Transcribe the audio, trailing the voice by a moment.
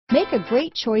Make a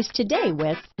great choice today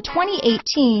with the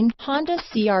 2018 Honda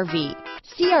CR-V.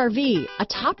 CR-V, a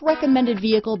top recommended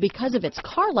vehicle because of its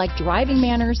car-like driving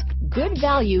manners, good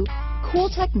value, cool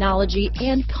technology,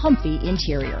 and comfy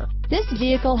interior. This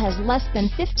vehicle has less than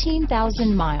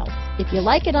 15,000 miles. If you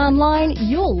like it online,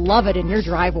 you'll love it in your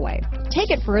driveway.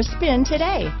 Take it for a spin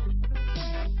today.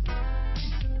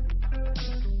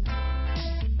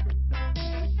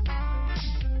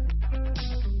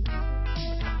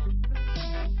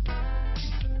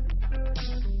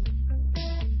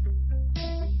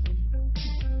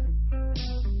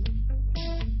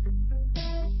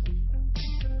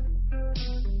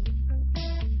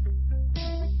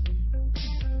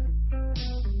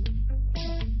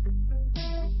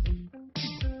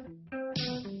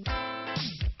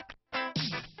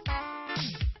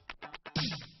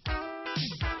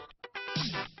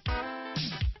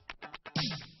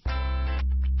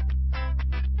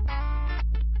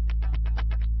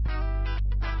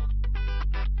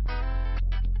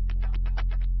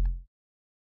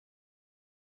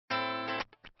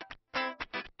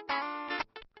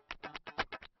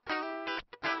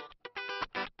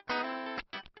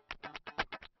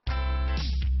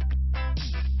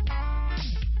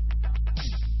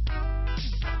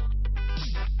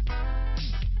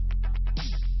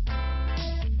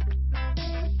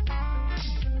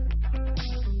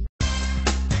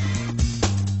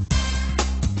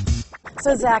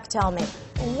 So Zach, tell me,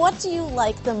 what do you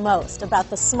like the most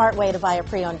about the smart way to buy a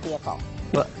pre-owned vehicle?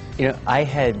 Well, I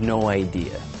had no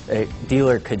idea a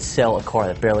dealer could sell a car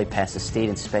that barely passed a state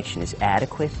inspection as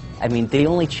adequate. I mean, they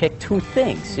only check two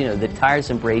things. The tires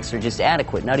and brakes are just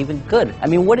adequate, not even good. I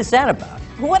mean, what is that about?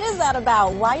 What is that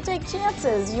about? Why take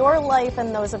chances? Your life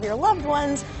and those of your loved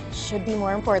ones should be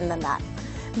more important than that.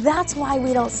 That's why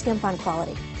we don't skimp on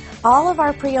quality. All of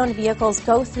our pre-owned vehicles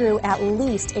go through at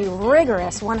least a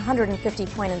rigorous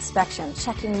 150-point inspection,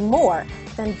 checking more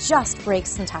than just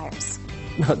brakes and tires.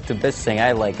 The best thing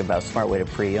I like about Smart Way to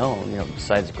Pre-Own,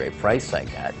 besides the great price I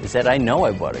got, is that I know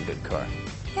I bought a good car.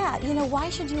 Yeah,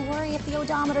 why should you worry if the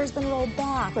odometer's been rolled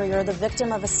back, or you're the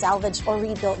victim of a salvaged or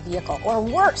rebuilt vehicle, or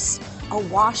worse, a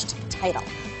washed title?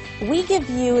 We give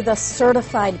you the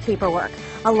certified paperwork,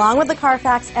 along with the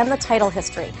Carfax and the title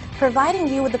history, providing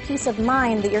you with the peace of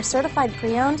mind that your certified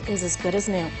pre-owned is as good as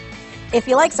new. If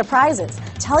you like surprises,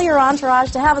 tell your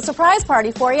entourage to have a surprise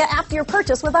party for you after your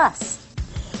purchase with us.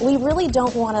 We really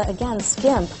don't want to, again,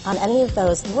 skimp on any of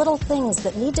those little things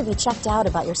that need to be checked out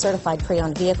about your certified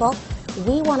pre-owned vehicle.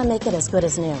 We want to make it as good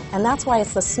as new, and that's why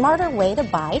it's the smarter way to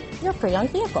buy your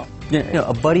pre-owned vehicle. Yeah,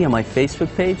 a buddy on my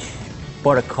Facebook page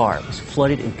bought a car. It was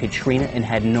flooded in Katrina and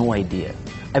had no idea.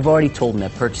 I've already told him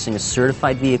that purchasing a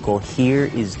certified vehicle here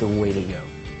is the way to go.